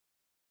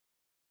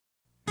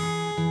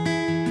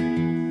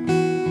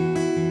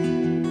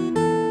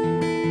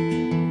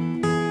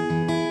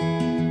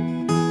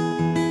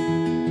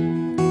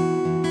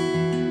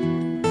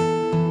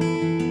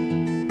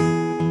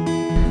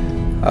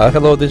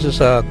Hello, this is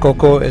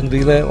Coco and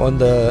Lila on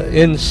the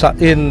in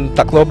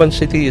Tacloban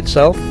city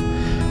itself.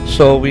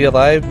 So we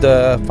arrived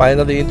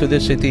finally into the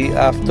city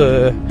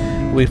after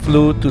we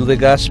flew to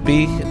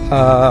Legazpi.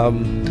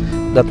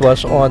 That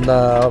was on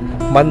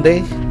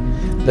Monday,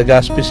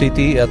 Legazpi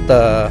city.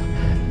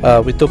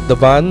 We took the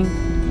van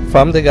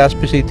from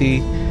Legazpi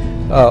city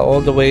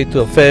all the way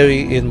to a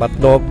ferry in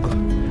Matnog,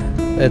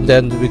 and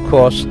then we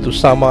crossed to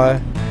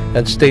Samar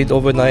and stayed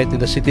overnight in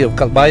the city of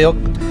Calbayog.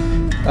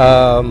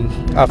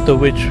 After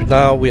which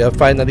now we are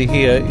finally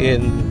here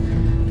in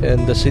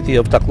the city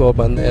of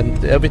Tacloban,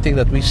 and everything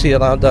that we see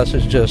around us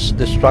is just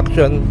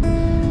destruction.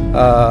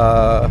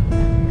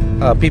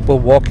 People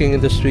walking in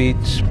the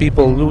streets,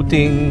 people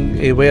looting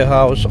a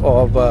warehouse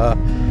of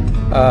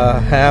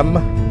ham,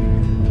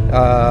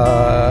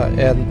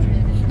 and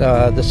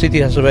the city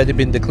has already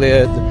been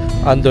declared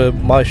under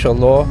martial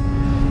law.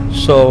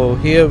 So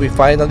here we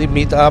finally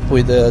meet up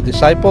with the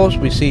disciples.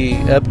 We see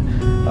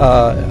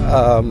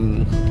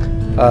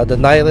the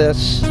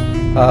Nairas,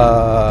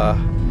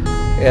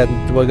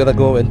 and we're gonna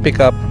go and pick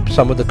up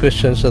some of the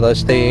Christians that are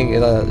staying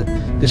in a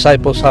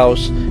disciples'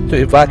 house to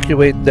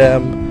evacuate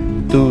them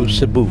to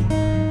Cebu.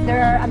 There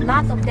are a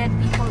lot of dead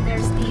people there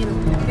still,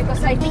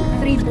 because I think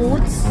 3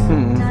 boats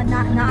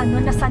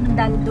na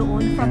sandal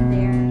doon from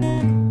there.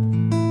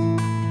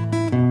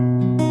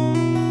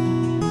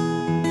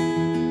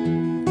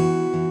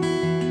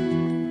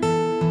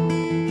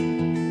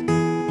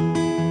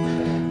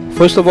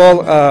 First of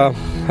all,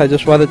 I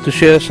just wanted to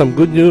share some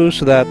good news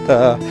that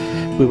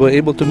we were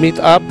able to meet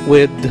up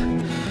with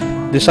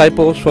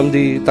disciples from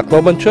the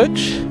Tacloban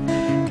church.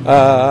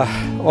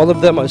 All of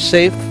them are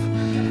safe.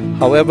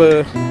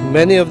 However,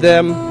 many of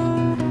them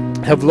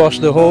have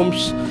lost their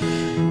homes,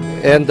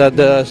 and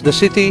the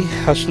city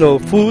has no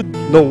food,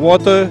 no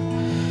water,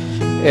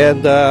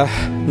 and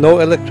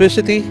no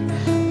electricity.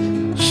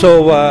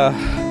 So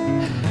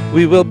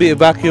we will be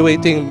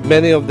evacuating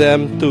many of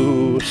them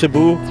to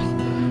Cebu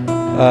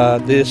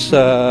this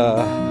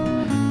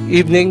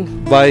evening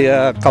by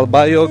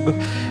Calbayog.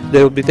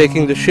 They will be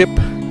taking the ship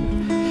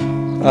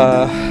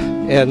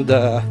and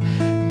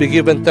be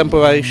given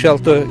temporary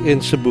shelter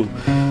in Cebu.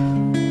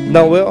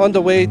 Now we're on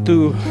the way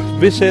to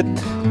visit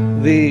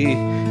the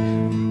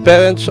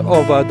parents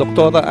of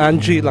Dr.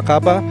 Angie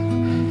Lacaba.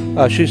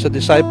 She's a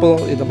disciple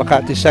in the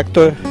Makati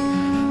sector,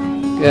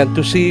 and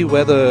to see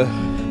whether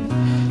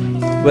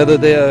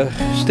they are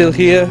still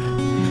here.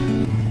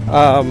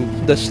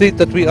 The street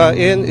that we are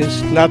in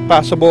is not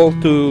passable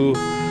to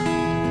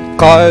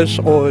cars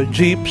or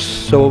jeeps,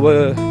 so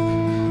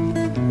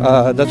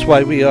that's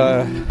why we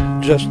are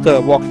just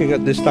walking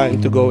at this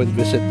time to go and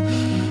visit.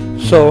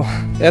 So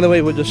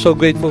anyway, we're just so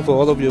grateful for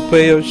all of your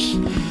prayers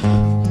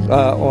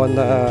on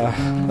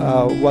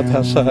what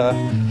has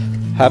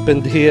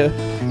happened here,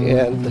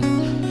 and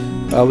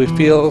we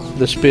feel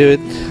the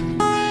Spirit,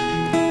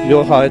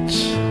 your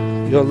hearts,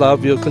 your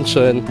love, your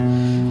concern,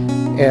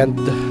 and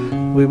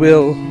we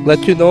will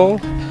let you know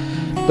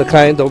the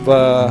kind of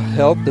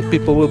help that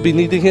people will be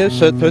needing here.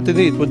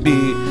 Certainly it would be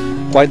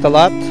quite a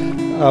lot,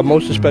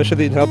 most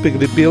especially in helping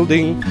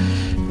rebuilding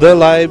their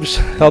lives,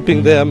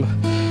 helping them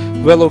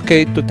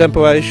relocate to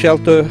temporary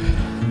shelter,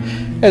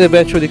 and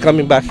eventually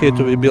coming back here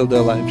to rebuild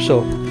their lives.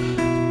 So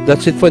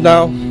that's it for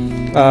now.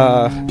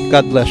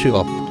 God bless you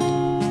all.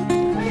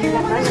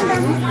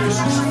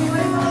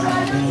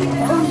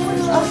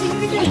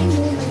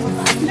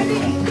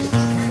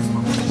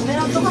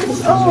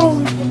 Oh,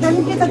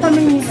 dami kita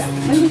kami.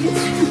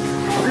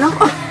 Wala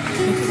ko.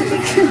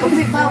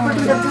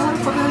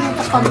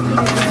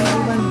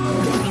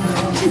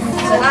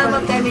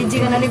 Salamat kay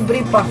Medji nga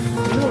nalibre pa.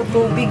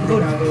 Tubig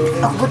good.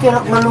 Ako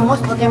tiyak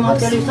malumos pati mga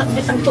tiyak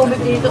isang tubig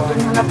dito.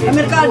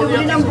 Merkado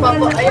din ang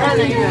papa. Ayan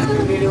na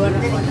yun.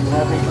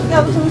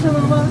 Tapos sa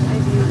baba.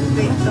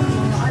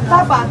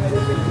 Papa.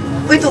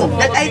 Ito,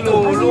 ay ito.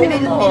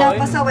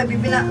 Pinapasaway,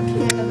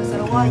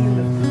 pinapasarawayo.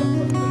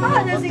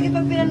 Ano, sige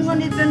pag pinanungan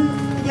nito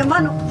yung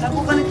manok,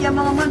 lakukan nito yung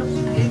mga manok.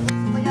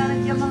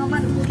 Mayaran yung mga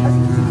manok. Sige,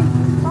 sige.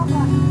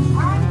 Papa.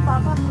 Ay,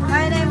 papa.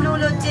 Kaya na yung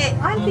lulot, Che.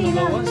 Ay,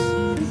 pinas.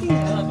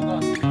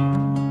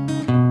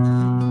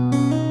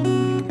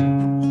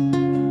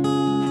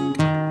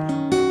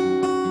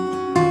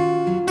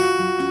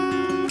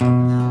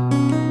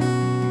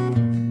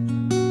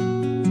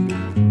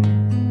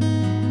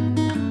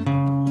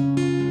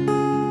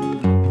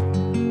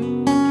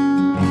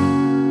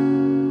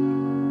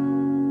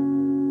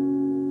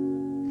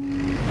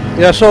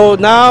 Yeah, so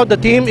now the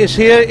team is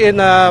here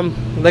in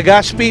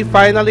Legazpi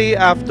finally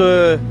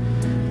after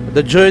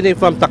the journey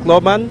from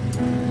Tacloban.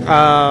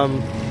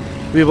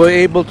 We were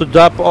able to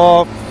drop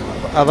off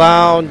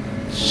around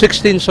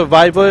 16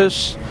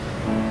 survivors,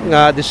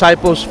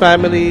 disciples'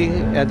 family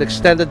and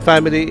extended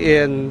family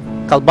in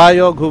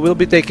Calbayog, who will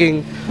be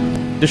taking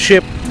the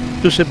ship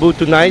to Cebu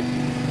tonight.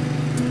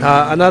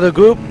 Another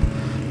group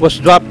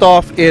was dropped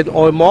off in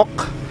Ormoc,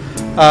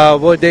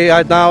 where they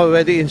are now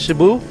already in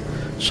Cebu.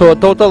 So a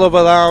total of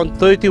around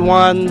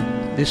 31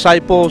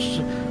 disciples,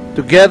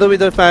 together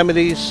with their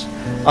families,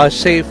 are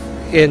safe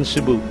in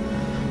Cebu.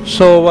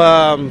 So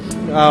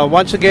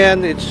once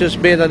again, it's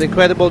just been an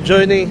incredible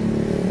journey,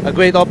 a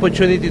great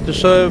opportunity to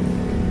serve.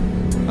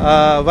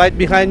 Right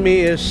behind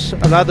me is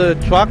another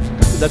truck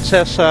that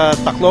says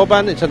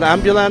Tacloban. It's an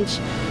ambulance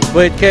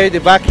where it carried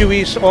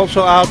evacuees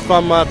also out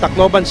from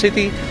Tacloban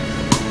City.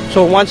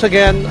 So once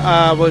again,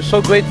 we're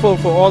so grateful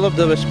for all of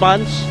the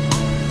response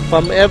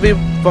from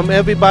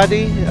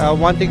everybody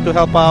wanting to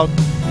help out.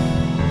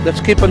 Let's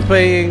keep on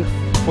praying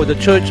for the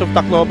Church of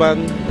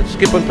Tacloban. Let's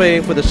keep on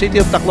praying for the city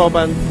of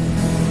Tacloban.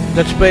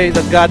 Let's pray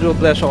that God will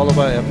bless all of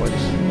our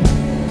efforts.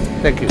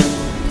 Thank you.